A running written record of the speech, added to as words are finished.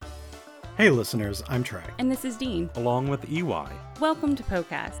Hey listeners, I'm Trey. And this is Dean. Along with EY. Welcome to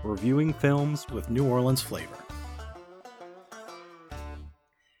POCast. Reviewing films With New Orleans flavor.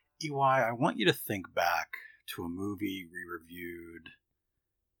 EY, I want you to think back to a movie we reviewed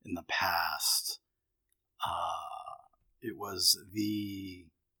in the past. Was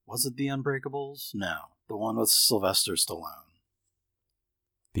it The Unbreakables? No. The one with Sylvester Stallone.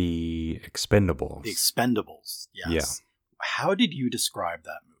 The Expendables. The Expendables, yes. Yeah. How did you describe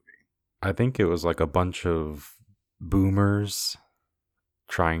that movie? I think it was like a bunch of boomers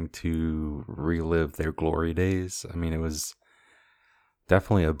trying to relive their glory days. I mean, it was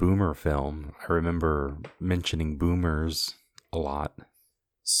definitely a boomer film. I remember mentioning boomers a lot.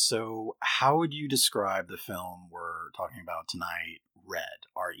 So, how would you describe the film we're talking about tonight, Red,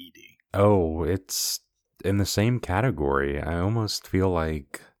 R-E-D? Oh, it's in the same category. I almost feel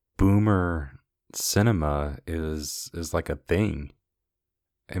like boomer cinema is like a thing.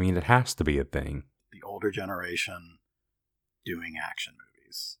 I mean, it has to be a thing. The older generation doing action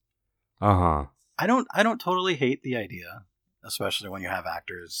movies. Uh-huh. I don't totally hate the idea, especially when you have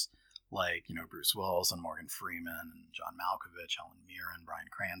actors like, Bruce Willis and Morgan Freeman and John Malkovich, Helen Mirren, Bryan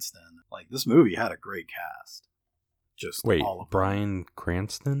Cranston. Like, this movie had a great cast. Just Wait, all of them. Bryan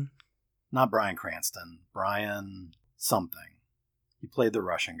Cranston? Not Bryan Cranston. Brian something. He played the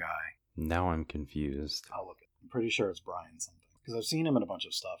Russian guy. Now I'm confused. I'll look at it. I'm pretty sure it's Brian something. Because I've seen him in a bunch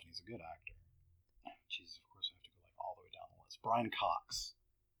of stuff, and he's a good actor. Jesus, of course I have to go all the way down the list. Brian Cox.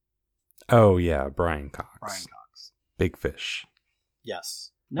 Oh, yeah, Brian Cox. Brian Cox. Big Fish. Yes.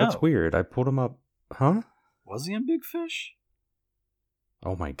 No. That's weird. I pulled him up. Huh? Was he in Big Fish?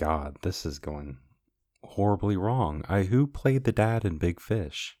 Oh my god, this is going horribly wrong. Who played the dad in Big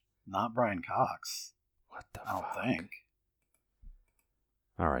Fish? Not Brian Cox. What the I don't think.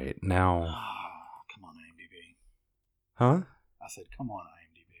 Alright, now... Come on, IMDb. Huh? I said, come on,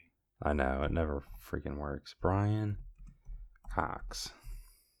 IMDb. I know, it never freaking works. Brian Cox.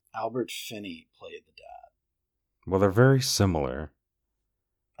 Albert Finney played the dad. Well, they're very similar.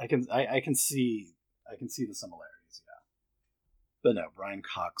 I can see the similarities, yeah. But no, Brian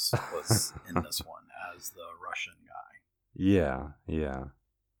Cox was in this one as the Russian guy. Yeah.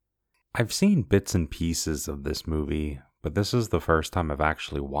 I've seen bits and pieces of this movie, but this is the first time I've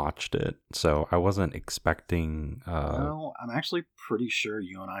actually watched it, so I wasn't expecting... Well, I'm actually pretty sure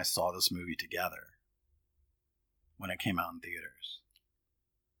you and I saw this movie together when it came out in theaters.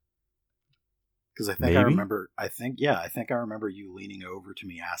 Because I think I remember you leaning over to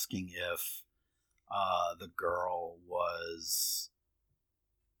me asking if the girl was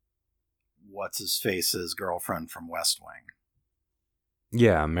what's-his-face's girlfriend from West Wing.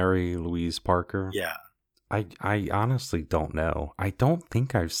 Yeah, Mary Louise Parker. Yeah. I honestly don't know. I don't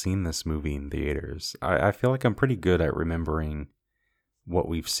think I've seen this movie in theaters. I feel like I'm pretty good at remembering what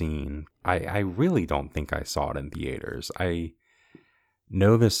we've seen. I really don't think I saw it in theaters. I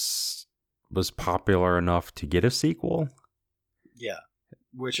know this was popular enough to get a sequel. Yeah.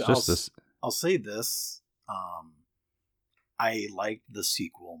 Which I'll say this. I liked the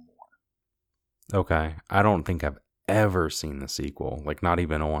sequel more. Okay. I don't think I've ever seen the sequel. Like, not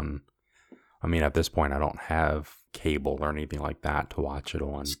even on... I mean, at this point, I don't have cable or anything like that to watch it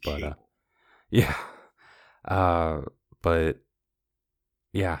on. Yeah. But,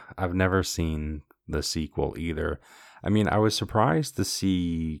 yeah, I've never seen the sequel either. I mean, I was surprised to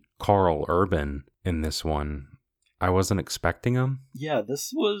see Karl Urban in this one. I wasn't expecting him. Yeah,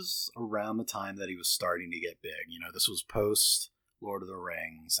 this was around the time that he was starting to get big. This was post Lord of the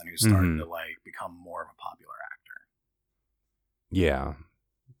Rings, and he was starting to become more of a popular actor. Yeah.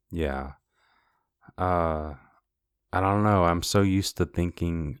 I don't know. I'm so used to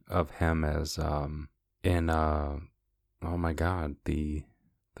thinking of him as in oh my god, the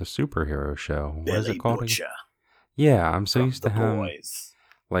superhero show. What is it called? Butcher. Yeah, I'm so used to him, boys.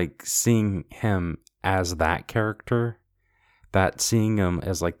 like seeing him as that character, that seeing him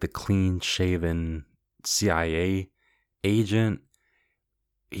as like the clean-shaven CIA agent.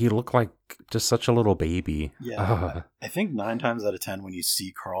 He looked like just such a little baby. Yeah, I think 9 times out of 10 when you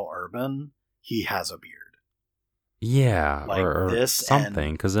see Karl Urban, he has a beard. Yeah, like or this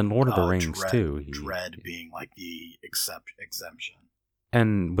something, because in Lord of the Rings too. Dredd being like the exemption.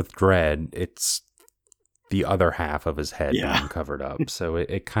 And with Dredd, it's the other half of his head being covered up. So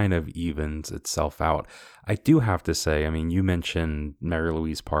it kind of evens itself out. I do have to say, I mean, you mentioned Mary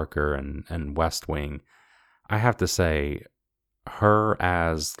Louise Parker and West Wing. I have to say, her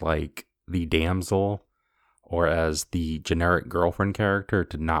as like the damsel or as the generic girlfriend character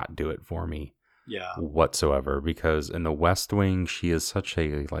did not do it for me. Whatsoever, because in the West Wing she is such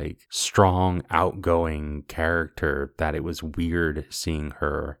a like strong, outgoing character that it was weird seeing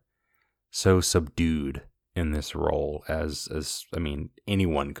her so subdued in this role as I mean,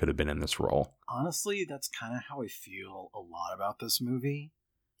 anyone could have been in this role. Honestly, that's kind of how I feel a lot about this movie.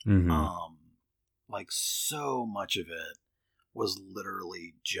 Mm-hmm. Like, so much of it was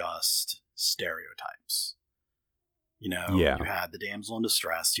literally just stereotypes. You know, Yeah. You had the damsel in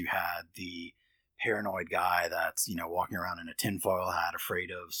distress, you had the paranoid guy that's, walking around in a tinfoil hat afraid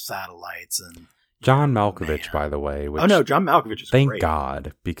of satellites, and John Malkovich, by the way. Which, John Malkovich is thank great.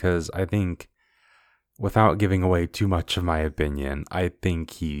 God, because I think, without giving away too much of my opinion, I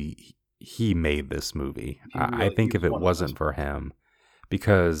think he made this movie. I think if it wasn't for him,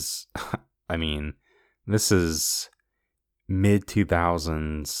 because, I mean, this is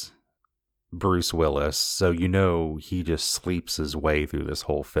mid-2000s Bruce Willis, so he just sleeps his way through this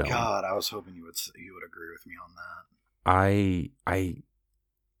whole film. God, I was hoping you would agree with me on that.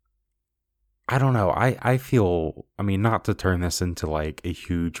 I don't know. I feel, I mean, not to turn this into like a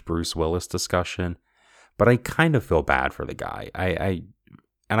huge Bruce Willis discussion, but I kind of feel bad for the guy.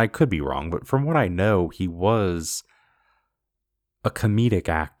 And I could be wrong, but from what I know, he was a comedic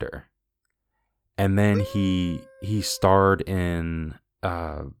actor. And then he starred in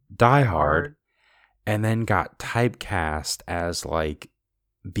Die Hard, and then got typecast as like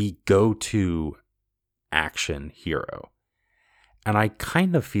the go-to action hero. And I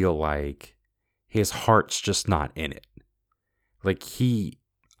kind of feel like his heart's just not in it. Like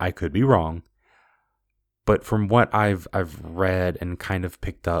I could be wrong, but from what I've read and kind of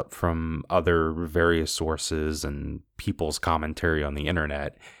picked up from other various sources and people's commentary on the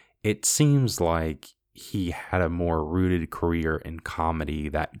internet, it seems like he had a more rooted career in comedy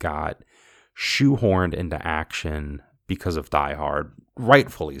that got shoehorned into action because of Die Hard,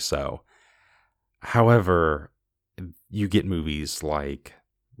 rightfully so. However, you get movies like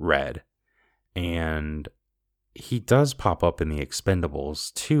Red, and he does pop up in The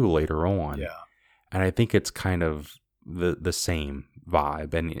Expendables too later on. Yeah. And I think it's kind of the same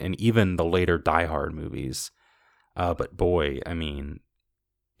vibe, and even the later Die Hard movies. But boy, I mean,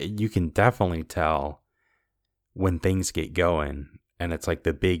 you can definitely tell when things get going, and it's like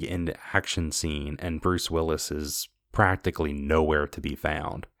the big end action scene, and Bruce Willis is practically nowhere to be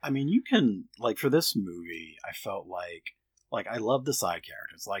found. I mean, you can, like, for this movie, I felt like I love the side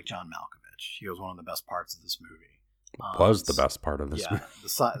characters, like John Malkovich. He was one of the best parts of this movie. Was the best part of this movie.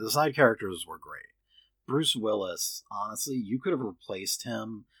 The side characters were great. Bruce Willis, honestly, you could have replaced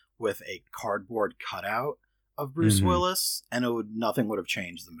him with a cardboard cutout of Bruce Willis, and nothing would have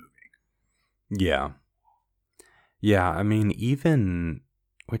changed the movie. Yeah. Yeah, I mean, even,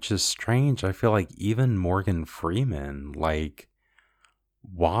 which is strange, I feel like even Morgan Freeman, like,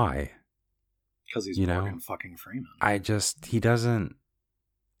 why? Because he's Morgan fucking Freeman. He doesn't,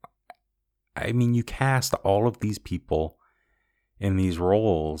 I mean, you cast all of these people in these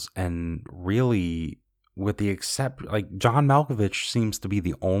roles, and really, with the like, John Malkovich seems to be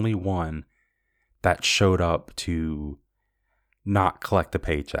the only one that showed up to not collect a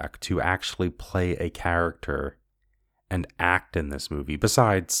paycheck, to actually play a character and act in this movie,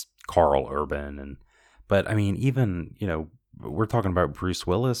 besides Karl Urban. But I mean, even, we're talking about Bruce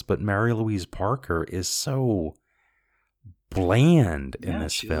Willis, but Mary Louise Parker is so bland in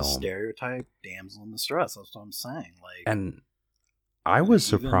this film. A stereotype damsel in distress. That's what I'm saying. Like, and I was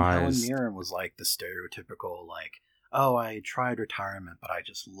surprised. Helen Mirren was like the stereotypical, like, oh, I tried retirement, but I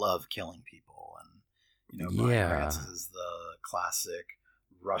just love killing people. And, Bryan Cranston is the classic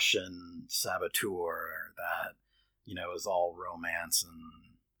Russian saboteur that, is all romance. And,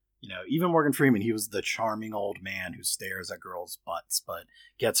 even Morgan Freeman, he was the charming old man who stares at girls' butts, but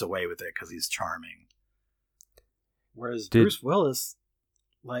gets away with it because he's charming. Whereas Bruce Willis,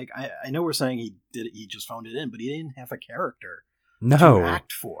 like, I know we're saying he just phoned it in, but he didn't have a character to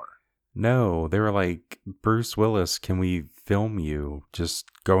act for. No, they were like, Bruce Willis, can we film you just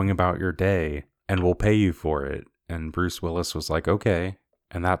going about your day and we'll pay you for it? And Bruce Willis was like, okay.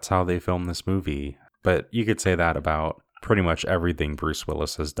 And that's how they filmed this movie. But you could say that about pretty much everything Bruce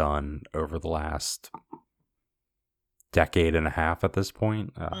Willis has done over the last decade and a half at this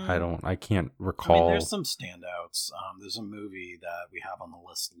point. I can't recall. I mean, there's some standouts. There's a movie that we have on the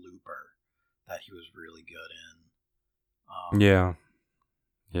list, Looper, that he was really good in.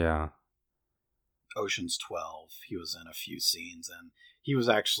 Yeah. Ocean's 12, he was in a few scenes, and he was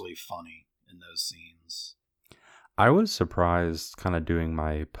actually funny in those scenes. I was surprised, kind of doing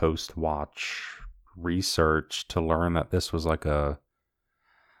my post-watch research, to learn that this was like not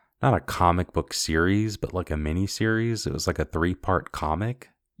a comic book series, but like a mini series. It was like a 3-part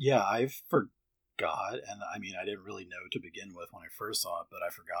comic. Yeah, I forgot, and I mean, I didn't really know to begin with when I first saw it, but I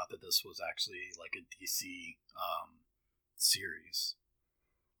forgot that this was actually like a DC series.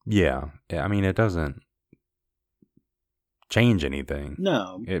 Yeah. I mean, it doesn't change anything.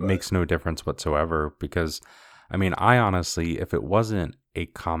 No. It makes no difference whatsoever because, I mean, I honestly, if it wasn't a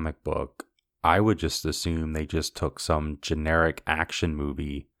comic book, I would just assume they just took some generic action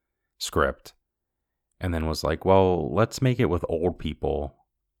movie script and then was like, well, let's make it with old people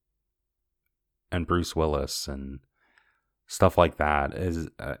and Bruce Willis and stuff like that. Is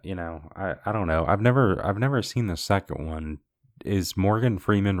I don't know. I've never seen the second one. Is Morgan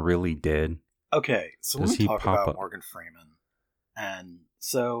Freeman really dead? Okay, so Does when we he talk pop about up? Morgan Freeman, and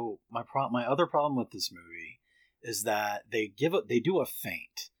so my other problem with this movie is that they do a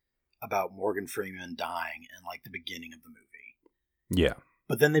feint about Morgan Freeman dying in like the beginning of the movie. Yeah.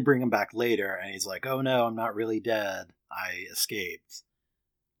 But then they bring him back later and he's like, "Oh no, I'm not really dead. I escaped."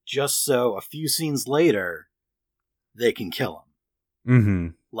 Just so a few scenes later they can kill him. Mm-hmm.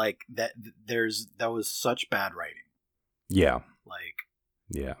 Like that that was such bad writing. Yeah. Like,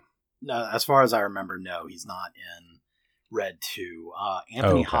 yeah. No, as far as I remember, no, he's not in Red 2.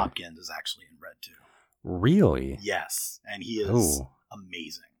 Anthony Hopkins is actually in Red 2. Really? Yes, and he is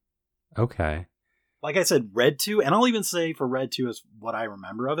amazing. Okay. Like I said, Red 2, and I'll even say for Red 2 is what I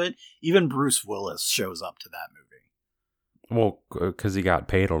remember of it, even Bruce Willis shows up to that movie. Well, because he got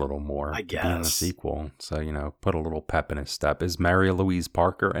paid a little more I to be in the guess. sequel. So, put a little pep in his step. Is Mary Louise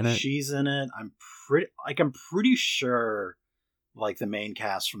Parker in it? She's in it. I'm pretty sure like the main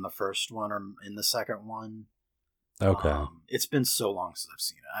cast from the first one are in the second one. Okay. It's been so long since I've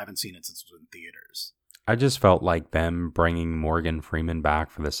seen it. I haven't seen it since it was in theaters. I just felt like them bringing Morgan Freeman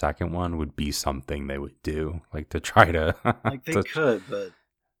back for the second one would be something they would do, like to try to Like they could, but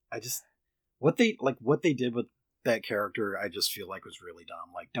I just what they did with that character, I just feel like was really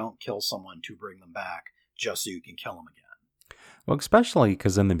dumb. Like, don't kill someone to bring them back just so you can kill them again. Well, especially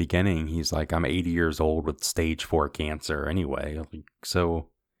because in the beginning he's like, I'm 80 years old with stage 4 cancer anyway. So,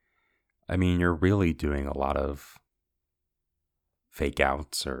 I mean, you're really doing a lot of fake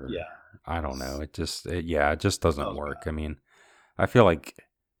outs or I don't know. It just doesn't work. Bad. I mean, I feel like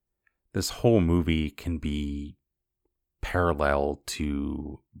this whole movie can be parallel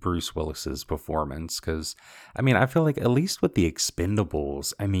to Bruce Willis's performance because, I mean, I feel like at least with the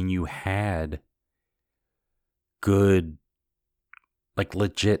Expendables, I mean, you had good, like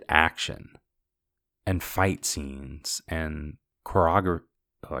legit action and fight scenes and choreography.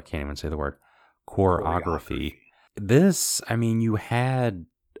 Oh, I can't even say the word. Choreography. This, I mean, you had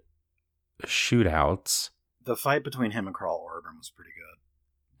shootouts. The fight between him and Carl Urban was pretty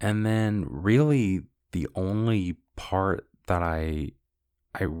good. And then really the only part that I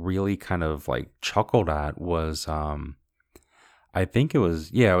really kind of like chuckled at was I think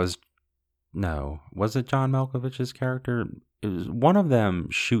was it John Malkovich's character? It was one of them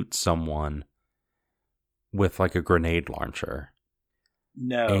shoots someone with like a grenade launcher.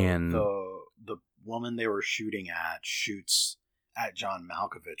 No, and the woman they were shooting at shoots at John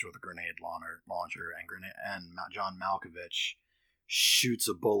Malkovich with a grenade launcher, and John Malkovich shoots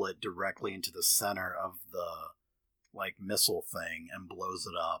a bullet directly into the center of the like missile thing and blows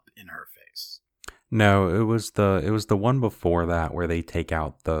it up in her face. No, it was the one before that where they take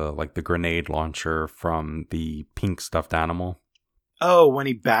out the grenade launcher from the pink stuffed animal. Oh, when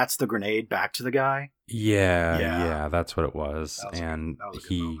he bats the grenade back to the guy? Yeah, that's what it was. And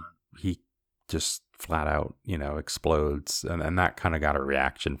he just flat out, explodes, and that kind of got a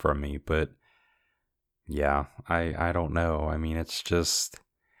reaction from me. But yeah, I don't know. I mean, it's just,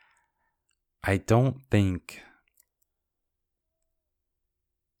 I don't think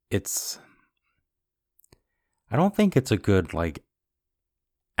it's a good like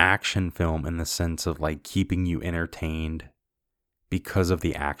action film in the sense of like keeping you entertained because of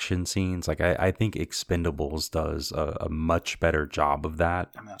the action scenes. Like I think Expendables does a much better job of that.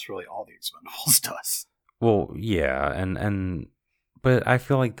 I mean, that's really all the Expendables does. Well, yeah, but I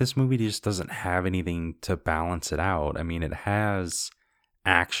feel like this movie just doesn't have anything to balance it out. I mean, it has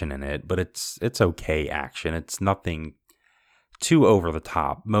action in it, but it's okay action. It's nothing too over the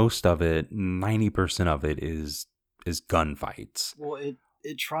top. Most of it, 90% of it is gunfights. Well,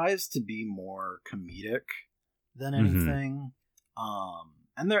 it tries to be more comedic than anything.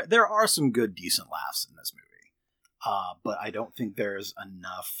 And there are some good, decent laughs in this movie. But I don't think there's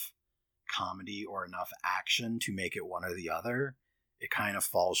enough comedy or enough action to make it one or the other. It kind of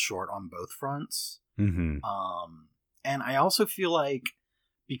falls short on both fronts. Mm-hmm. And I also feel like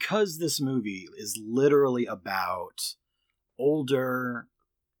because this movie is literally about older,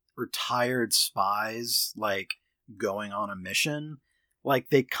 retired spies, like, going on a mission, like,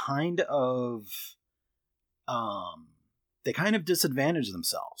 they kind of disadvantage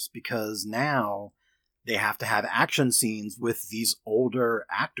themselves because now they have to have action scenes with these older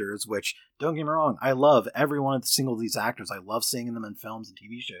actors, which, don't get me wrong, I love every one of the single of these actors. I love seeing them in films and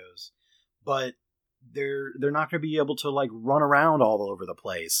TV shows, but they're not going to be able to like run around all over the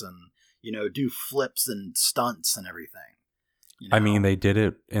place and, you know, do flips and stunts and everything. You know? I mean, they did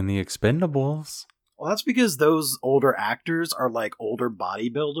it in the Expendables. Well, that's because those older actors are like older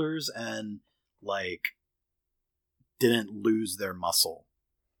bodybuilders and like didn't lose their muscle.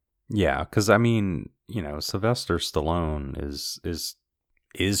 Yeah, because I mean, you know, Sylvester Stallone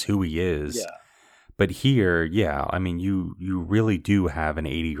is who he is. Yeah. But here, yeah, I mean, you really do have an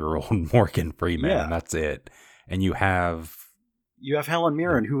 80-year-old Morgan Freeman, and that's it. And you have Helen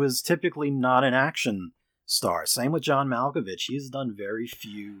Mirren, who is typically not an action star. Same with John Malkovich. He's done very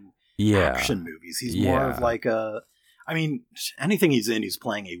few action movies. He's more of like I mean, anything he's in, he's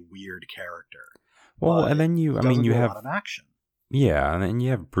playing a weird character. Well, and then you have a lot of action. Yeah, and then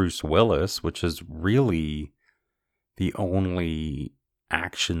you have Bruce Willis, which is really the only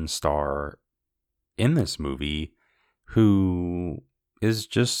action star in this movie who is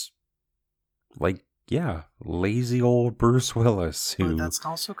just like, lazy old Bruce Willis. But that's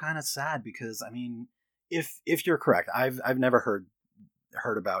also kind of sad because, I mean, if you're correct, I've never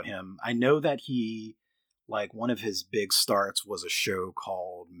heard about him. I know that he, like, one of his big starts was a show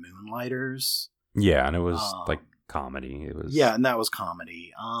called Moonlighters. Yeah, and it was like comedy. It was and that was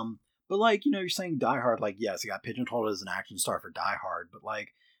comedy. But like, you know, you're saying Die Hard, like, yes, he got pigeonholed as an action star for Die Hard, but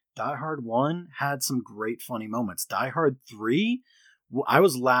like Die Hard 1 had some great funny moments. Die Hard 3, I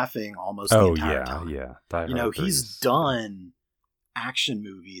was laughing almost the entire time. Yeah. Die Hard, you know, he's done action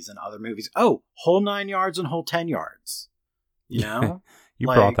movies and other movies. Oh, Whole 9 Yards and Whole 10 Yards. You know? You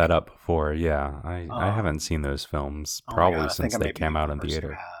like, brought that up before. Yeah. I haven't seen those films probably since they came out in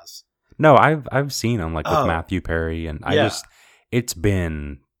theater. No, I've seen them like with Matthew Perry, and it's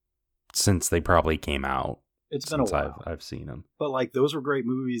been since they probably came out. It's been a while. I've seen them. But like those were great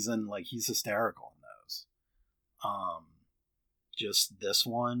movies, and like he's hysterical in those. Just this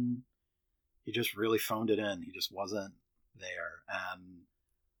one, he just really phoned it in. He just wasn't there. And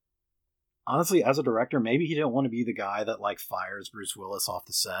honestly, as a director, maybe he didn't want to be the guy that like fires Bruce Willis off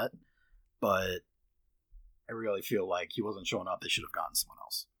the set, but I really feel like he wasn't showing up. They should have gotten someone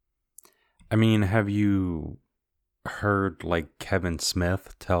else. I mean, have you heard like Kevin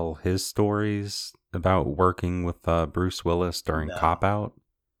Smith tell his stories about working with Bruce Willis during Cop Out?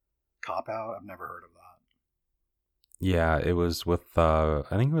 Cop Out? I've never heard of that. Yeah, it was with I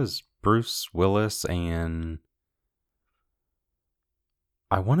think it was Bruce Willis and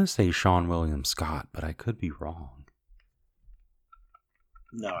I want to say Sean William Scott, but I could be wrong.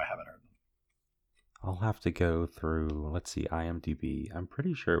 No, I haven't heard. I'll have to go through, let's see, IMDb. I'm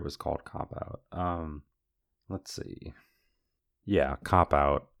pretty sure it was called Cop Out. Let's see. Yeah, Cop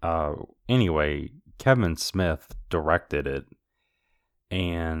Out. Anyway, Kevin Smith directed it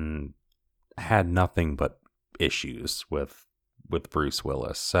and had nothing but issues with Bruce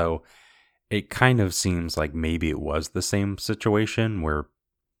Willis. So it kind of seems like maybe it was the same situation where,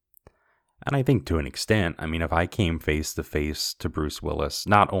 and I think to an extent, I mean, if I came face to face to Bruce Willis,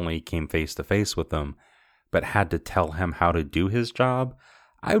 not only came face to face with him, but had to tell him how to do his job,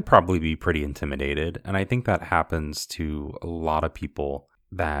 I would probably be pretty intimidated. And I think that happens to a lot of people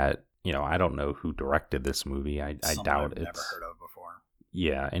that, you know, I don't know who directed this movie. I doubt it's never heard of before.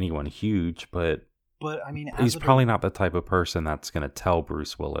 Yeah, anyone huge, but I mean, he's probably not the type of person that's going to tell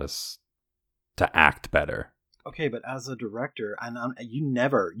Bruce Willis to act better. Okay, but as a director, and you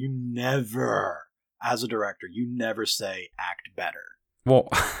never, as a director, you never say act better. Well,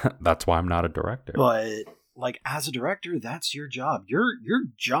 that's why I'm not a director. But like as a director, that's your job. Your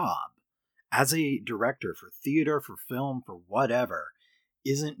job as a director for theater, for film, for whatever,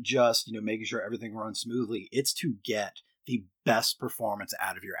 isn't just, you know, making sure everything runs smoothly. It's to get the best performance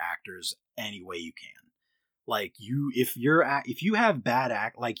out of your actors any way you can. Like if you have bad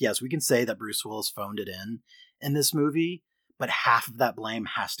act, like yes, we can say that Bruce Willis phoned it in this movie, but half of that blame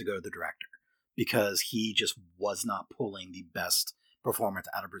has to go to the director because he just was not pulling the best performance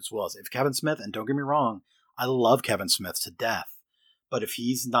out of Bruce Willis. If Kevin Smith, and don't get me wrong, I love Kevin Smith to death, but if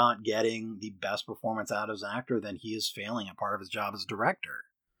he's not getting the best performance out of his actor, then he is failing at part of his job as a director.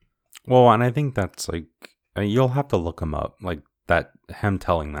 Well, and I think that's like, you'll have to look him up, like that, him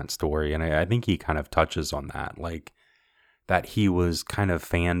telling that story, and I think he kind of touches on that, like that he was kind of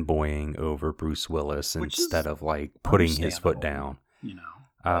fanboying over Bruce Willis instead of like putting his foot down. You know,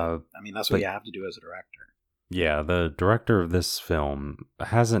 I mean, that's what you have to do as a director. Yeah, the director of this film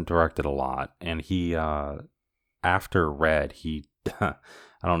hasn't directed a lot, and he, after Red, he, I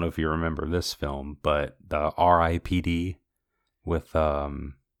don't know if you remember this film, but the R.I.P.D. with,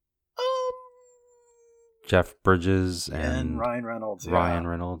 Jeff Bridges and Ryan Reynolds. Yeah. Ryan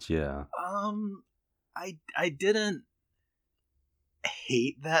Reynolds, yeah. I didn't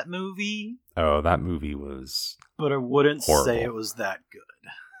hate that movie. Oh, that movie was but I wouldn't horrible. say it was that good.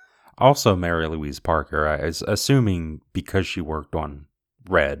 Also, Mary Louise Parker, I was assuming because she worked on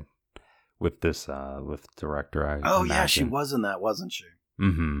Red with this with director. I imagine. Yeah, she was in that, wasn't she?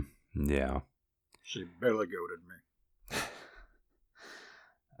 Mm-hmm. Yeah. She barely goaded me.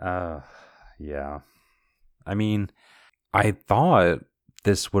 Yeah. I mean, I thought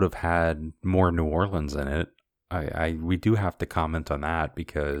this would have had more New Orleans in it. We do have to comment on that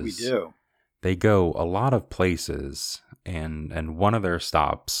because we do. They go a lot of places, and one of their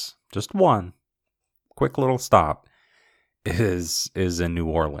stops, just one quick little stop, is in New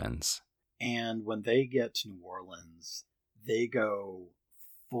Orleans. And when they get to New Orleans, they go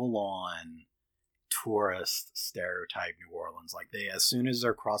full on tourist stereotype New Orleans. Like as soon as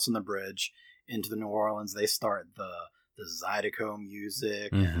they're crossing the bridge into the New Orleans, they start the Zydeco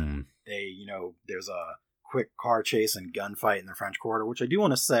music, and they, there's a quick car chase and gunfight in the French Quarter, which I do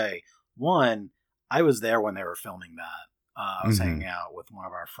want to say, one, I was there when they were filming that. I was hanging out with one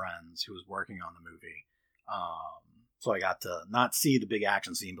of our friends who was working on the movie. So I got to not see the big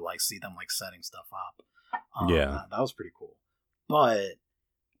action scene, but see them setting stuff up. That was pretty cool. But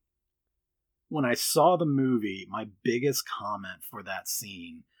when I saw the movie, my biggest comment for that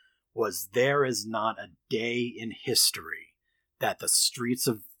scene was there is not a day in history that the streets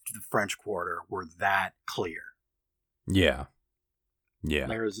of the French Quarter were that clear. Yeah. Yeah.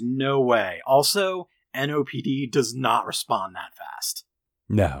 There is no way. Also, NOPD does not respond that fast.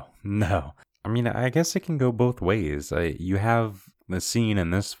 No. I mean, I guess it can go both ways. You have the scene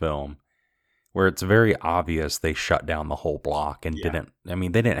in this film where it's very obvious they shut down the whole block and they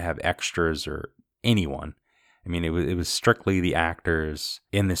didn't have extras or anyone. I mean, it was strictly the actors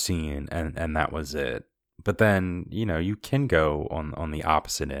in the scene, and that was it. But then, you can go on the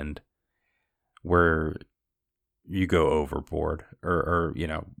opposite end where you go overboard or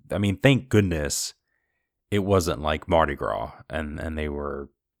thank goodness it wasn't like Mardi Gras and they were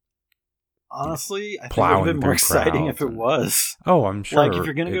honestly, I think it would have been more exciting if it was. Oh, I'm sure. If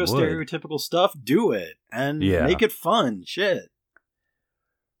you're going to go stereotypical stuff, do it and make it fun. Shit.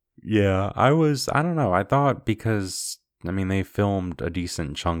 Yeah, I don't know. I thought because, they filmed a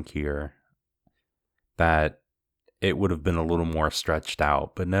decent chunk here that it would have been a little more stretched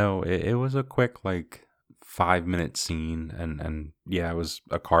out. But no, it was a quick, 5-minute scene. And it was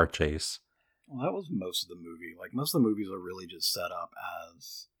a car chase. Well, that was most of the movie. Most of the movies are really just set up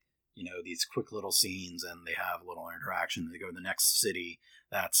as, these quick little scenes and they have a little interaction. They go to the next city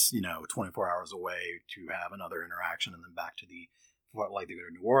that's, 24 hours away to have another interaction and then back to they go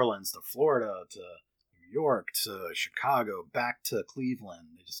to New Orleans, to Florida, to New York, to Chicago, back to Cleveland.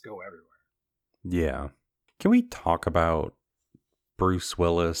 They just go everywhere. Yeah. Can we talk about Bruce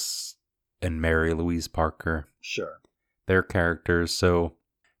Willis and Mary Louise Parker? Sure. Their characters. So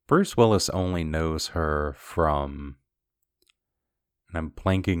Bruce Willis only knows her from, and I'm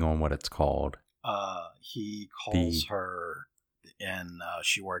blanking on what it's called. He calls her, and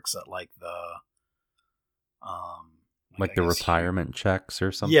she works at the retirement checks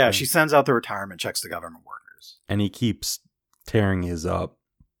or something? Yeah, she sends out the retirement checks to government workers. And he keeps tearing his up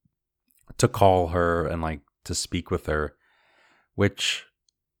to call her and to speak with her, which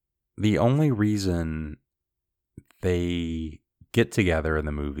the only reason they get together in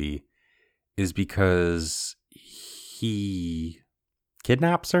the movie is because he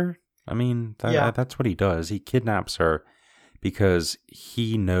kidnaps her. That's what he does. He kidnaps her because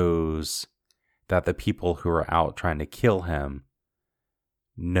he knows that the people who are out trying to kill him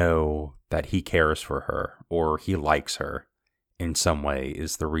know that he cares for her or he likes her in some way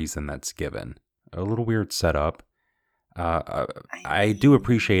is the reason that's given. A little weird setup. I do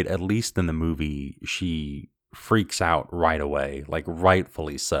appreciate, at least in the movie, she freaks out right away,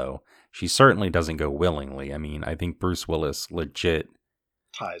 rightfully so. She certainly doesn't go willingly. I think Bruce Willis legit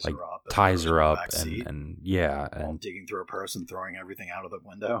ties her up and digging through a purse and throwing everything out of the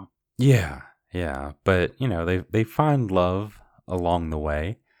window. Yeah, but they find love along the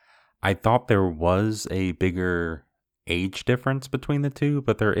way. I thought there was a bigger age difference between the two,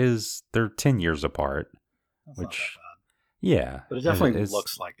 but they're 10 years apart. That's which not that bad. Yeah, but it definitely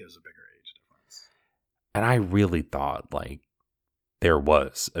looks like there's a bigger age difference. And I really thought there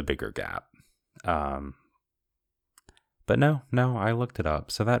was a bigger gap. But no, I looked it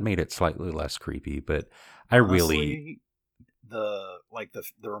up, so that made it slightly less creepy. But honestly, the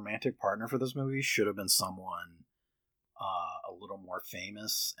romantic partner for this movie should have been someone a little more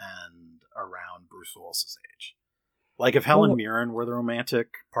famous and around Bruce Willis's age. If Helen Mirren were the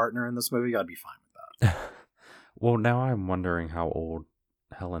romantic partner in this movie, I'd be fine with that. Well, now I'm wondering how old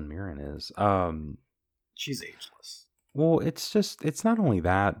Helen Mirren is. She's ageless. Well, it's not only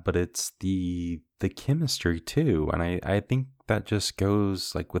that, but it's the chemistry too. And I think that just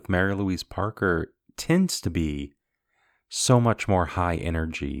goes like with Mary Louise Parker tends to be so much more high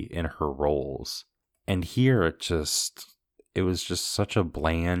energy in her roles. And here it was just such a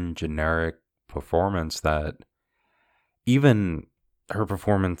bland, generic performance that even her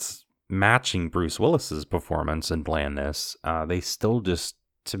performance matching Bruce Willis's performance and blandness, they still just,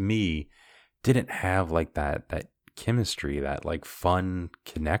 to me, didn't have like that chemistry, that like fun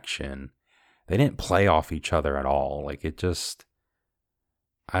connection. They didn't play off each other at all. Like it just,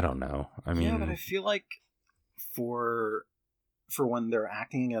 I don't know. I mean, yeah, but I feel like for when they're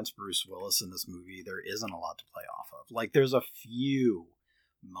acting against Bruce Willis in this movie, there isn't a lot to play off of. Like there's a few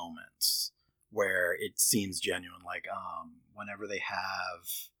moments where it seems genuine, like whenever they have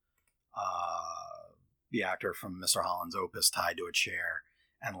the actor from Mr. Holland's Opus tied to a chair,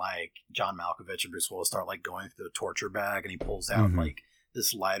 and like John Malkovich and Bruce Willis start like going through the torture bag, and he pulls out like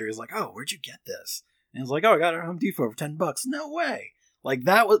this lighter. He's like, "Oh, where'd you get this?" And he's like, "Oh, I got it at Home Depot for $10." No way! Like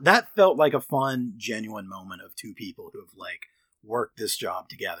that felt like a fun, genuine moment of two people who have like worked this job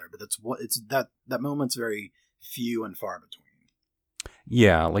together. But that moment's very few and far between.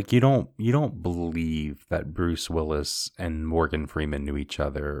 Yeah, like you don't believe that Bruce Willis and Morgan Freeman knew each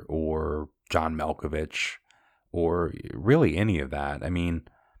other, or John Malkovich, or really any of that. I mean,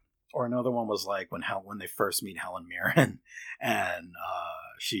 or another one was like when they first meet Helen Mirren, and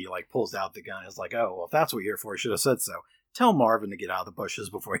she like pulls out the gun and is like, "Oh, well, if that's what you're here for, you should have said so. Tell Marvin to get out of the bushes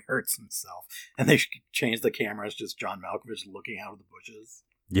before he hurts himself." And they change the camera. It's just John Malkovich looking out of the bushes.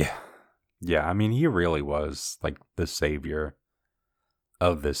 Yeah. I mean, he really was like the savior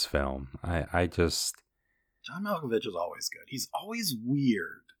of this film. I just, John Malkovich is always good. He's always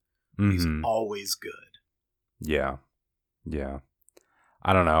weird. He's always good. Yeah.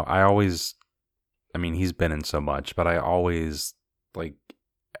 I don't know. I mean, he's been in so much, but I always, like,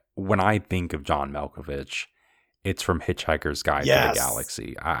 when I think of John Malkovich, it's from Hitchhiker's Guide to the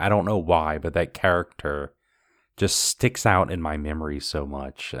Galaxy. I don't know why, but that character just sticks out in my memory so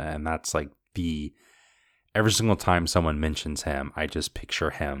much. And that's like every single time someone mentions him, I just picture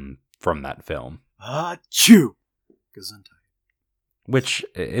him from that film. Achoo! Gesundheit. Which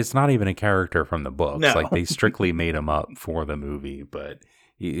is not even a character from the books. No. Like, they strictly made him up for the movie, but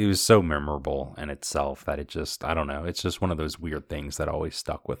it was so memorable in itself that it just, I don't know, it's just one of those weird things that always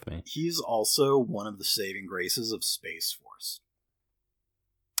stuck with me. He's also one of the saving graces of Space Force.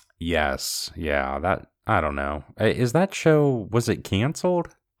 Yes, yeah, that, I don't know. Is that show, was it canceled?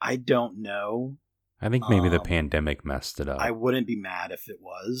 I don't know. I think maybe the pandemic messed it up. I wouldn't be mad if it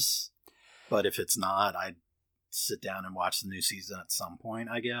was, but if it's not, I'd sit down and watch the new season at some point,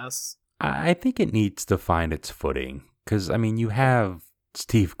 I guess. I think it needs to find its footing, because, I mean, you have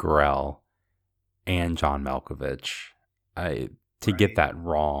Steve Carell and John Malkovich. To get that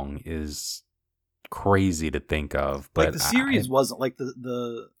wrong is crazy to think of. But like the series wasn't like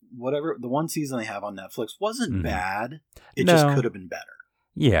the one season they have on Netflix wasn't bad. It just could have been better.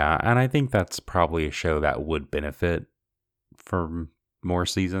 Yeah, and I think that's probably a show that would benefit from more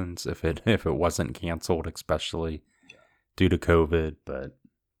seasons if it wasn't canceled, especially due to COVID. But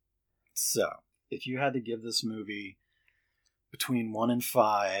so, if you had to give this movie between 1 and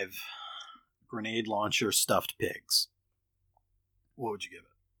 5 grenade launcher stuffed pigs, what would you give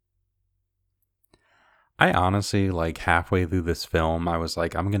it? I honestly, like, halfway through this film, I was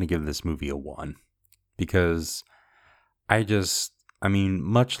like, I'm going to give this movie a 1. Because I mean,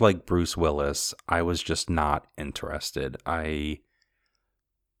 much like Bruce Willis, I was just not interested. I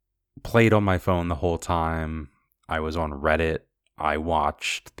played on my phone the whole time. I was on Reddit. I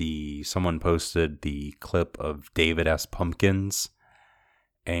watched someone posted the clip of David S. Pumpkins.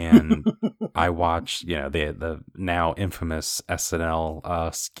 And I watched, the now infamous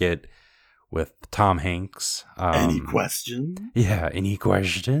SNL skit with Tom Hanks. Any questions? Yeah, any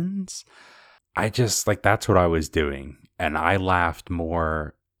questions? I just, like, that's what I was doing. And I laughed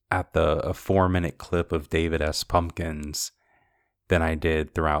more at a 4-minute clip of David S. Pumpkins than I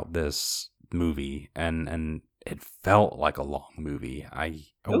did throughout this movie. And it felt like a long movie.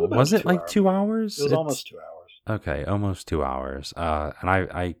 Was it like 2 hours? It was almost 2 hours. Okay, almost 2 hours. And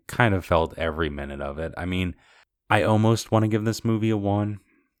I kind of felt every minute of it. I mean, I almost want to give this movie a 1.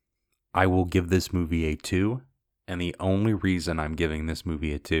 I will give this movie a 2. And the only reason I'm giving this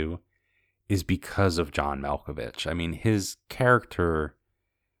movie a 2 is because of John Malkovich. I mean, his character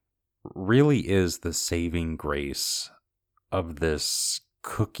really is the saving grace of this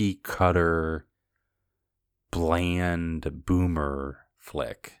cookie cutter, bland boomer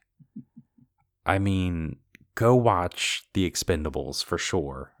flick. I mean, go watch The Expendables for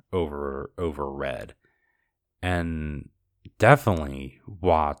sure over Red. And definitely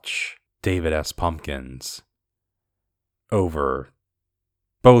watch David S. Pumpkins over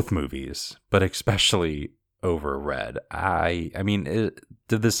both movies, but especially over Red. I mean,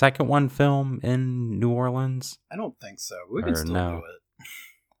 did the second one film in New Orleans? I don't think so. We can still do it.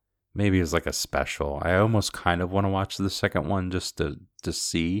 Maybe it's like a special. I almost kind of want to watch the second one just to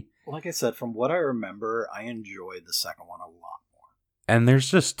see. Like I said, from what I remember, I enjoyed the second one a lot more. And there's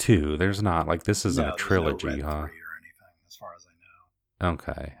just two. There's not like this isn't a trilogy, no Red huh? 3 or anything, as far as I know.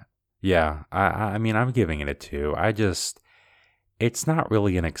 Okay. Yeah. I mean, I'm giving it a 2. It's not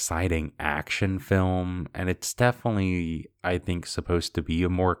really an exciting action film, and it's definitely, I think, supposed to be a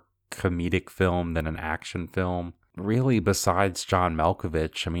more comedic film than an action film. Really, besides John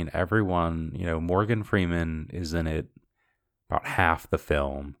Malkovich, I mean, everyone, Morgan Freeman is in it about half the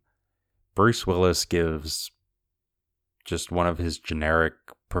film. Bruce Willis gives just one of his generic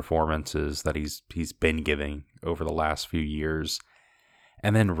performances that he's been giving over the last few years.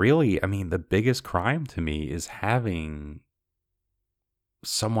 And then really, I mean, the biggest crime to me is having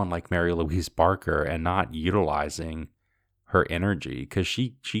someone like Mary Louise Parker and not utilizing her energy, because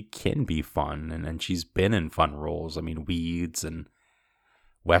she can be fun, and she's been in fun roles. I mean, Weeds and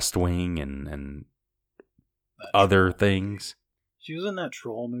West Wing and other things. She was in that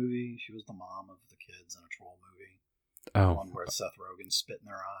Troll movie. She was the mom of the kids in a Troll movie. Oh. The one where Seth Rogen spit in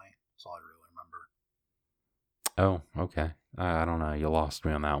their eye. That's all I really remember. Oh, okay. I don't know. You lost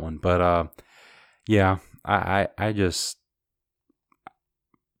me on that one. But, yeah, I just...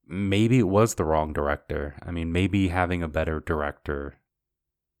 Maybe it was the wrong director. I mean, maybe having a better director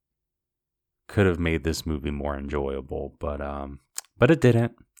could have made this movie more enjoyable, but it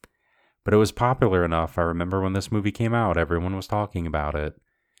didn't. But it was popular enough. I remember when this movie came out, everyone was talking about it,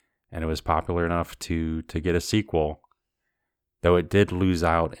 and it was popular enough to get a sequel. Though it did lose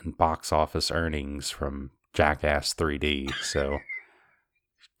out in box office earnings from Jackass 3D, so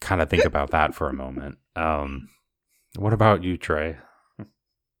kind of think about that for a moment. What about you, Trey?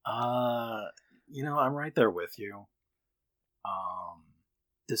 I'm right there with you.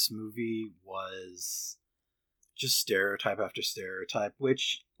 This movie was just stereotype after stereotype,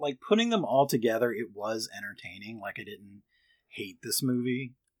 which, like, putting them all together, it was entertaining. Like, I didn't hate this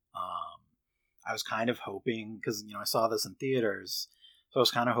movie. I was kind of hoping, because, I saw this in theaters, so I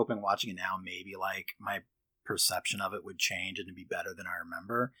was kind of hoping watching it now, maybe, like, my perception of it would change and it'd be better than I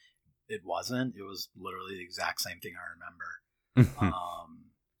remember. It wasn't. It was literally the exact same thing I remember.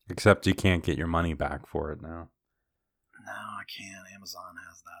 Except you can't get your money back for it now. No, I can't. Amazon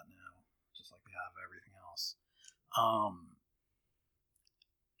has that now, just like they have everything else.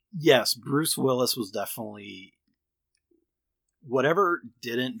 Yes, Bruce Willis was definitely... Whatever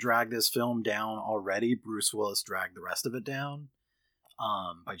didn't drag this film down already, Bruce Willis dragged the rest of it down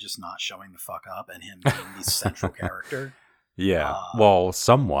by just not showing the fuck up and him being the central character. Yeah, well,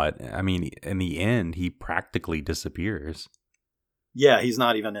 somewhat. I mean, in the end, he practically disappears. Yeah, he's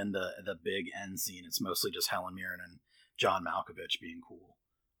not even in the big end scene. It's mostly just Helen Mirren and John Malkovich being cool.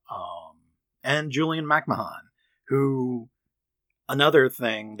 And Julian McMahon, who, another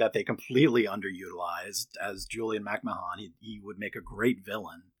thing that they completely underutilized as Julian McMahon, he would make a great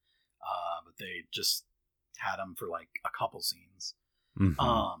villain, but they just had him for like a couple scenes.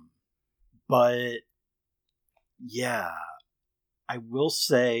 Mm-hmm. But yeah, I will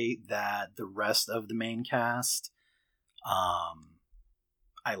say that the rest of the main cast,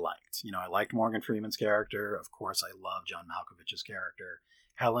 I liked. I liked Morgan Freeman's character. Of course, I love John Malkovich's character.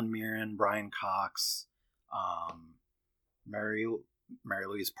 Helen Mirren, Brian Cox, Mary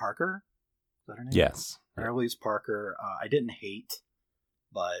Louise Parker. Is that her name? Yes. Mary Louise Parker. I didn't hate,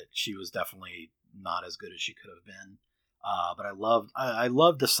 but she was definitely not as good as she could have been. But I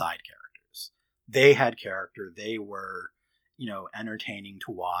loved the side characters. They had character. They were, entertaining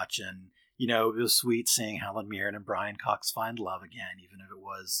to watch, and it was sweet seeing Helen Mirren and Brian Cox find love again, even if it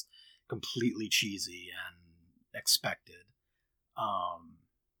was completely cheesy and expected.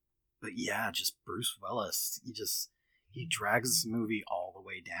 But yeah, just Bruce Willis. He drags this movie all the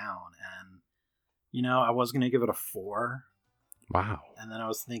way down. And, I was going to give it a 4. Wow. And then I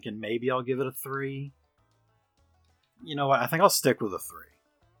was thinking maybe I'll give it a 3. You know what? I think I'll stick with a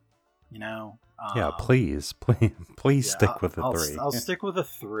 3. Yeah, please stick with a 3. I'll stick with a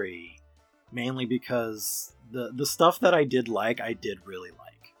 3. Mainly because the stuff that I did really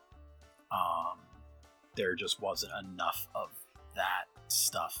like. There just wasn't enough of that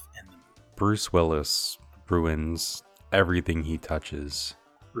stuff in the movie. Bruce Willis ruins everything he touches.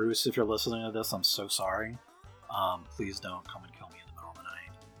 Bruce, if you're listening to this, I'm so sorry. Please don't come and kill me in the middle of the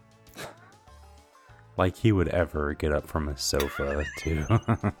night. Like he would ever get up from his sofa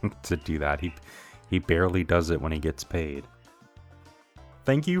to to do that. He barely does it when he gets paid.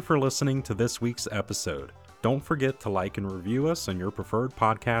 Thank you for listening to this week's episode. Don't forget to like and review us on your preferred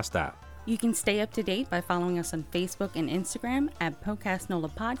podcast app. You can stay up to date by following us on Facebook and Instagram at POCASTNOLA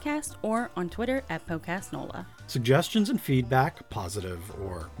Podcast or on Twitter at POCASTNOLA. Suggestions and feedback, positive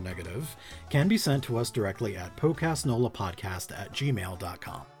or negative, can be sent to us directly at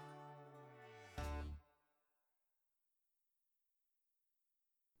podcastnolapodcast@gmail.com.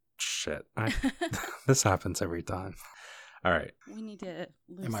 Shit. This happens every time. All right. We need to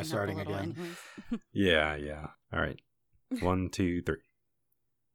loosen Am I up starting a little again? anyways. Yeah. All right. 1, 2, 3.